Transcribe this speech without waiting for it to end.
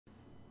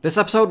This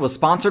episode was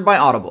sponsored by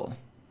Audible.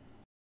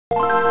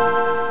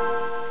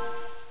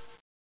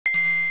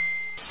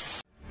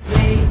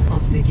 Play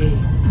of the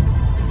game.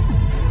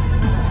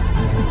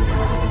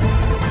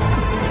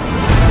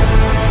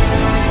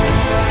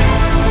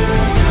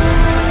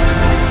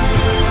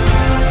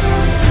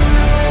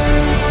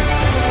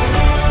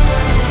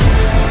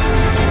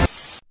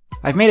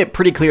 I've made it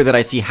pretty clear that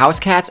I see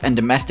house cats and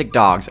domestic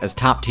dogs as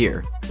top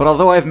tier, but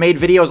although I've made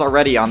videos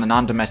already on the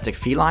non-domestic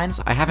felines,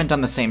 I haven't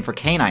done the same for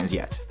canines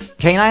yet.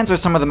 Canines are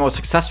some of the most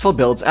successful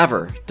builds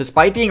ever,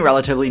 despite being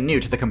relatively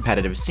new to the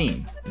competitive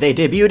scene. They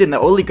debuted in the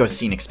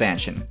Oligocene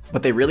expansion,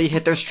 but they really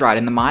hit their stride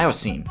in the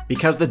Miocene,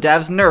 because the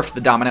devs nerfed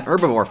the dominant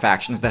herbivore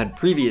factions that had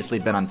previously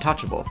been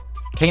untouchable.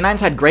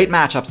 Canines had great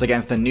matchups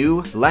against the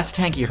new, less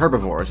tanky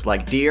herbivores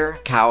like deer,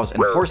 cows,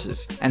 and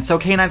horses, and so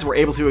canines were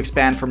able to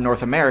expand from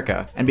North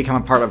America and become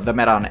a part of the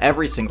meta on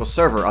every single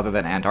server other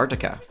than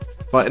Antarctica.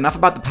 But enough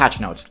about the patch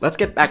notes, let's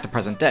get back to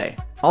present day.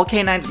 All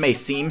canines may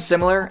seem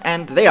similar,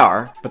 and they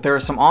are, but there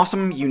are some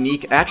awesome,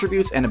 unique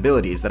attributes and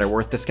abilities that are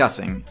worth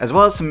discussing, as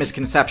well as some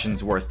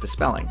misconceptions worth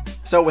dispelling.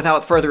 So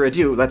without further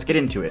ado, let's get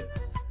into it.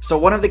 So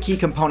one of the key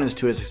components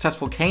to a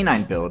successful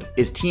canine build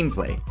is team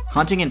play.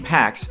 Hunting in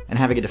packs and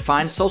having a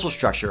defined social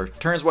structure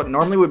turns what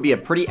normally would be a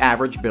pretty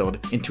average build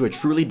into a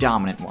truly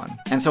dominant one.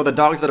 And so the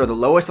dogs that are the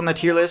lowest on the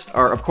tier list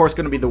are of course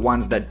going to be the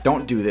ones that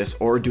don't do this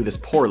or do this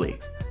poorly.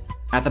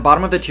 At the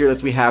bottom of the tier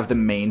list we have the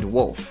maned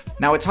wolf.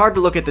 Now it's hard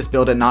to look at this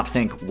build and not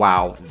think,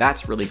 wow,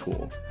 that's really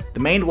cool.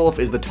 The maned wolf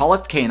is the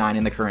tallest canine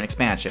in the current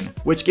expansion,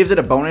 which gives it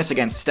a bonus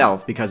against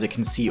stealth because it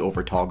can see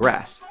over tall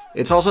grass.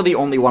 It's also the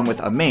only one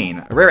with a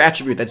mane, a rare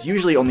attribute that's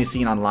usually only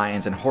seen on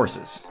lions and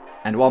horses.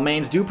 And while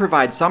manes do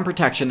provide some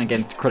protection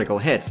against critical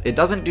hits, it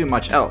doesn't do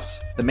much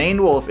else. The maned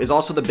wolf is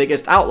also the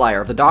biggest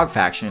outlier of the dog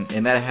faction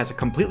in that it has a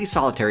completely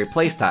solitary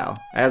playstyle.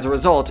 As a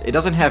result, it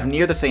doesn't have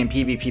near the same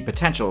PvP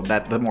potential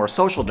that the more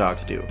social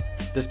dogs do.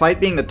 Despite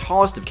being the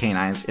tallest of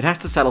canines, it has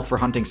to settle for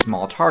hunting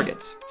small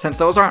targets. Since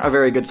those aren't a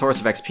very good source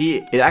of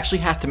XP, it actually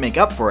has to make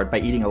up for it by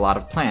eating a lot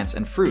of plants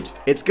and fruit.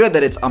 It's good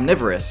that it's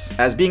omnivorous,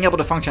 as being able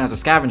to function as a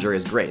scavenger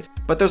is great,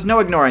 but there's no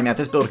ignoring that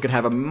this build could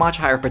have a much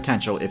higher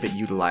potential if it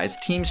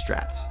utilized team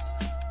strats.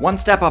 One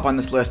step up on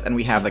this list and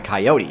we have the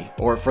Coyote,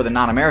 or for the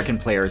non-American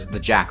players, the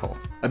Jackal.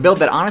 A build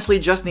that honestly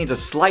just needs a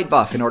slight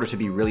buff in order to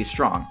be really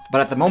strong, but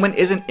at the moment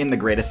isn't in the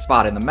greatest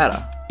spot in the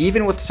meta.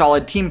 Even with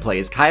solid team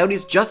plays,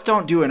 Coyotes just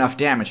don't do enough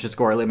damage to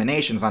score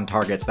eliminations on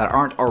targets that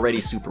aren't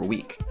already super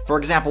weak. For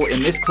example,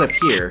 in this clip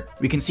here,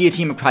 we can see a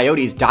team of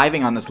Coyotes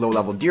diving on this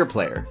low-level deer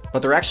player,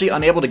 but they're actually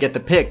unable to get the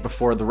pick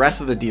before the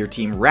rest of the deer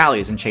team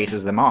rallies and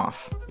chases them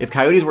off. If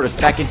Coyotes were to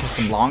spec into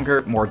some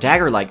longer, more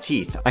dagger-like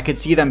teeth, I could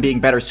see them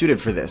being better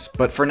suited for this,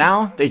 but for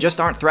now, they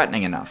just aren't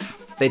threatening enough.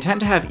 They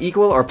tend to have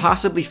equal or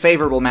possibly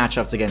favorable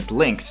matchups against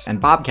lynx and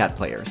bobcat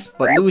players,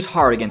 but lose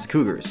hard against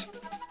cougars.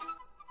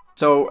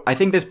 So I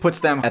think this puts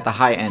them at the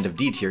high end of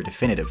D tier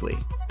definitively.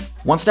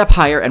 One step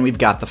higher and we've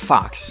got the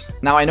fox.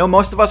 Now I know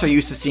most of us are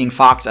used to seeing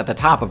fox at the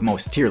top of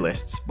most tier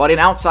lists, but in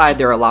outside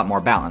they're a lot more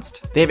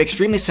balanced. They have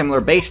extremely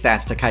similar base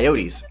stats to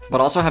coyotes,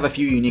 but also have a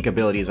few unique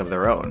abilities of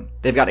their own.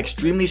 They've got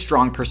extremely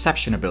strong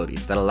perception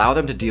abilities that allow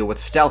them to deal with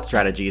stealth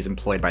strategies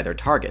employed by their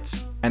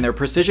targets. And their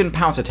precision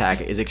pounce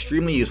attack is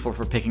extremely useful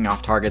for picking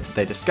off targets that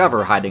they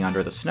discover hiding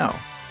under the snow.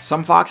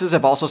 Some foxes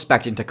have also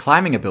spec'd into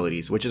climbing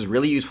abilities, which is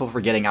really useful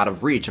for getting out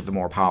of reach of the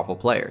more powerful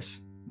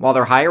players. While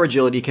their higher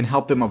agility can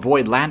help them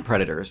avoid land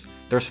predators,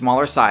 their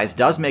smaller size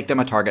does make them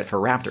a target for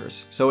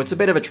raptors, so it's a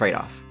bit of a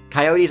trade-off.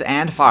 Coyotes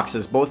and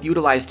foxes both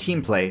utilize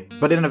team play,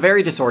 but in a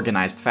very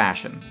disorganized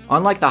fashion.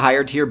 Unlike the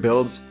higher tier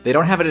builds, they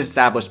don't have an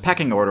established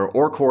pecking order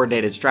or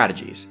coordinated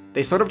strategies.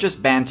 They sort of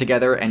just band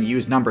together and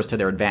use numbers to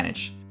their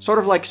advantage, sort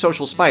of like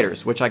social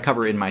spiders, which I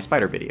cover in my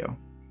spider video.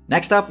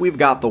 Next up, we've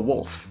got the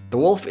wolf. The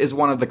wolf is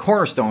one of the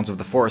cornerstones of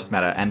the forest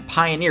meta and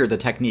pioneered the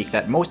technique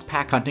that most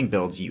pack hunting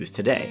builds use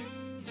today.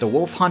 The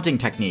wolf hunting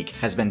technique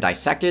has been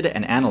dissected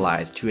and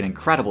analyzed to an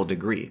incredible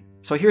degree.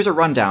 So here's a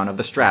rundown of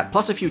the strat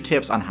plus a few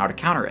tips on how to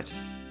counter it.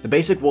 The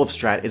basic wolf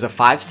strat is a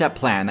 5-step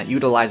plan that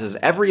utilizes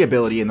every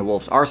ability in the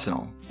wolf's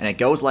arsenal, and it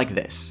goes like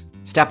this.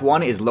 Step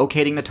 1 is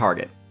locating the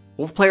target.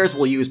 Wolf players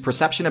will use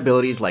perception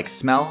abilities like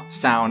smell,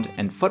 sound,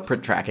 and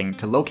footprint tracking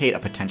to locate a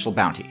potential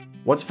bounty.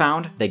 Once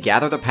found, they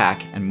gather the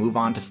pack and move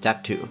on to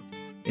step 2.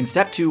 In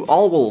step 2,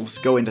 all wolves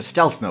go into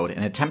stealth mode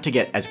and attempt to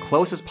get as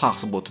close as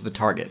possible to the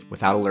target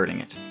without alerting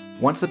it.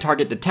 Once the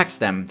target detects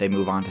them, they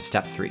move on to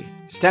step 3.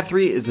 Step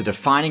 3 is the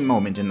defining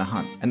moment in the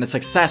hunt, and the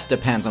success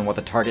depends on what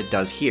the target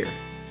does here.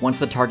 Once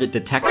the target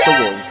detects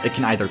the wolves, it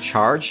can either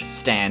charge,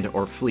 stand,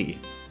 or flee.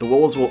 The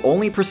wolves will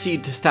only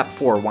proceed to step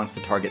 4 once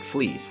the target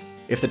flees.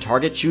 If the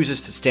target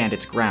chooses to stand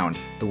its ground,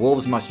 the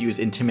wolves must use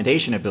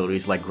intimidation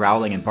abilities like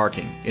growling and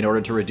barking in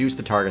order to reduce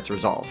the target's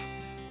resolve.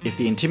 If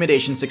the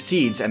intimidation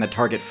succeeds and the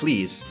target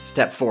flees,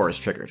 step 4 is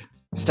triggered.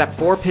 Step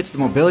 4 pits the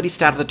mobility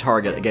stat of the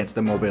target against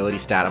the mobility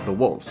stat of the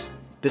wolves.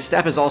 This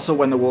step is also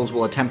when the wolves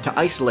will attempt to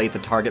isolate the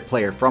target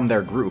player from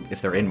their group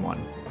if they're in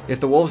one. If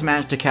the wolves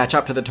manage to catch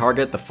up to the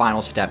target, the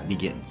final step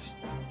begins.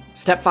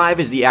 Step 5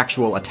 is the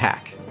actual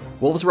attack.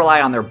 Wolves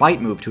rely on their bite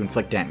move to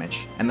inflict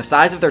damage, and the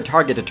size of their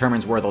target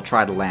determines where they'll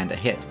try to land a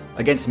hit.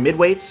 Against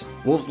midweights,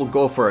 wolves will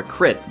go for a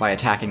crit by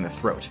attacking the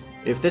throat.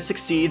 If this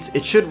succeeds,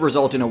 it should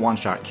result in a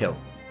one-shot kill.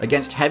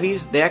 Against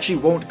heavies, they actually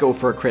won't go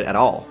for a crit at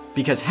all,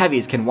 because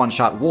heavies can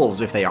one-shot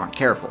wolves if they aren't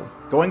careful.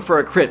 Going for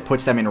a crit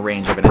puts them in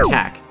range of an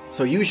attack,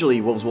 so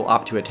usually wolves will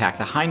opt to attack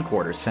the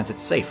hindquarters since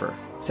it's safer.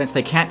 Since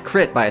they can't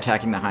crit by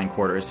attacking the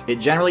hindquarters,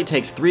 it generally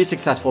takes 3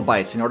 successful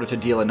bites in order to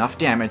deal enough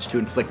damage to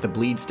inflict the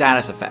bleed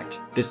status effect.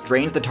 This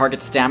drains the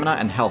target's stamina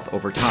and health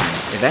over time,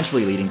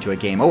 eventually leading to a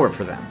game over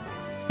for them.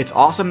 It's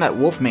awesome that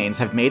wolf mains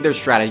have made their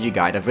strategy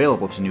guide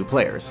available to new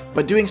players,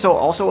 but doing so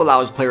also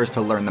allows players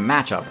to learn the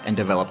matchup and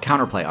develop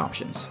counterplay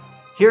options.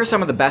 Here are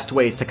some of the best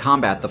ways to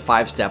combat the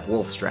 5-step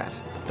wolf strat.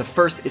 The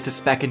first is to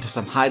spec into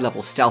some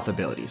high-level stealth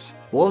abilities.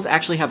 Wolves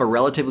actually have a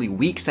relatively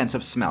weak sense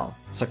of smell,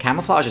 so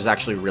camouflage is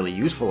actually really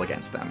useful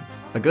against them.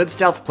 A good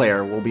stealth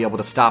player will be able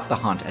to stop the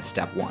hunt at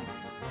step 1.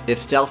 If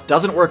stealth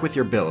doesn't work with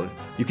your build,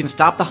 you can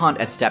stop the hunt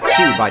at step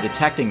 2 by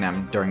detecting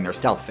them during their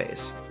stealth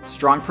phase.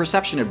 Strong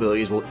perception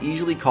abilities will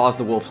easily cause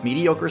the wolf's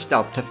mediocre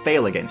stealth to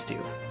fail against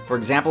you. For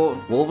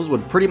example, wolves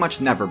would pretty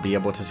much never be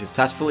able to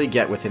successfully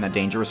get within a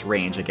dangerous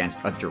range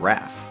against a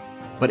giraffe.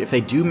 But if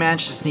they do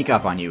manage to sneak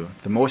up on you,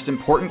 the most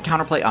important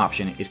counterplay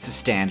option is to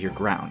stand your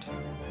ground.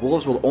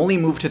 Wolves will only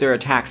move to their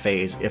attack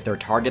phase if their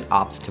target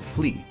opts to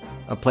flee.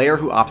 A player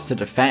who opts to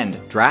defend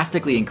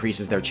drastically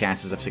increases their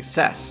chances of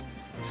success,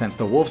 since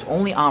the wolf's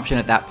only option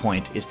at that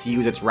point is to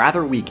use its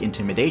rather weak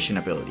intimidation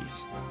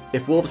abilities.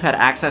 If wolves had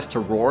access to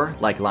roar,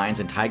 like lions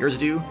and tigers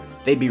do,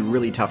 they'd be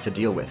really tough to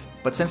deal with,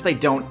 but since they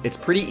don't, it's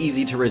pretty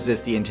easy to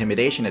resist the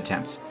intimidation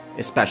attempts,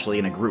 especially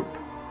in a group.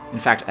 In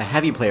fact, a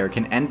heavy player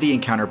can end the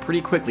encounter pretty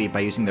quickly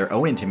by using their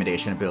own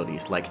intimidation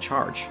abilities, like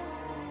charge.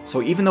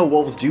 So even though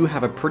wolves do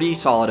have a pretty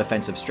solid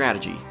offensive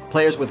strategy,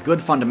 players with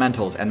good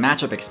fundamentals and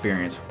matchup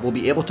experience will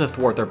be able to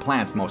thwart their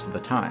plans most of the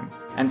time.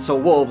 And so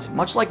wolves,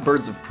 much like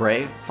birds of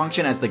prey,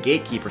 function as the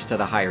gatekeepers to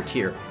the higher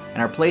tier,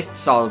 and are placed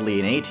solidly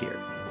in A tier.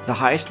 The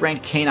highest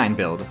ranked canine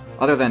build,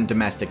 other than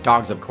domestic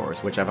dogs of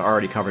course, which I've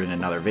already covered in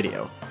another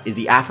video, is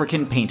the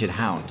African Painted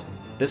Hound.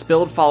 This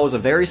build follows a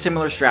very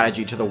similar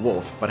strategy to the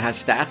wolf, but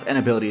has stats and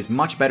abilities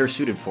much better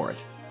suited for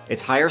it.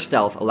 Its higher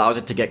stealth allows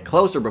it to get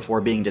closer before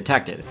being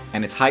detected,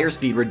 and its higher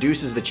speed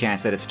reduces the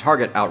chance that its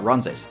target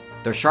outruns it.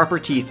 Their sharper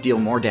teeth deal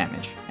more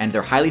damage, and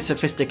their highly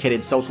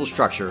sophisticated social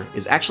structure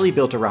is actually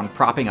built around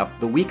propping up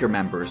the weaker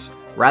members,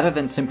 rather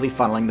than simply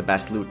funneling the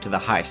best loot to the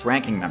highest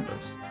ranking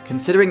members.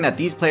 Considering that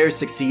these players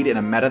succeed in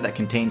a meta that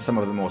contains some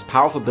of the most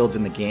powerful builds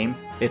in the game,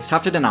 it's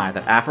tough to deny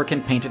that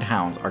African Painted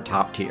Hounds are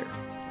top tier.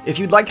 If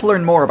you'd like to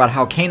learn more about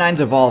how canines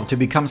evolved to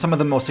become some of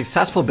the most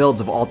successful builds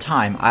of all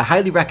time, I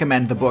highly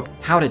recommend the book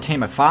How to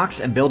Tame a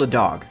Fox and Build a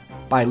Dog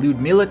by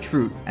Ludmila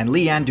Trut and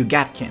Leanne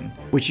Dugatkin,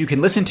 which you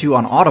can listen to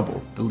on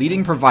Audible, the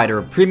leading provider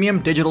of premium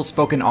digital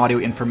spoken audio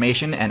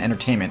information and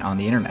entertainment on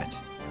the internet.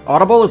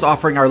 Audible is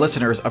offering our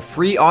listeners a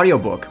free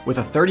audiobook with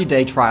a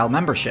 30-day trial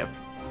membership.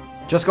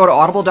 Just go to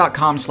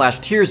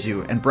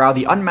audible.com/tierzoo and browse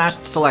the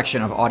unmatched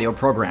selection of audio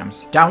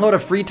programs. Download a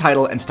free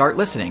title and start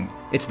listening.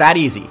 It's that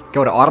easy.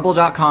 Go to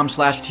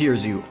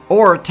audible.com/tierzoo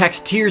or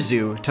text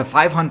TIERZOO to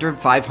 500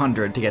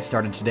 500 to get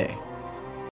started today.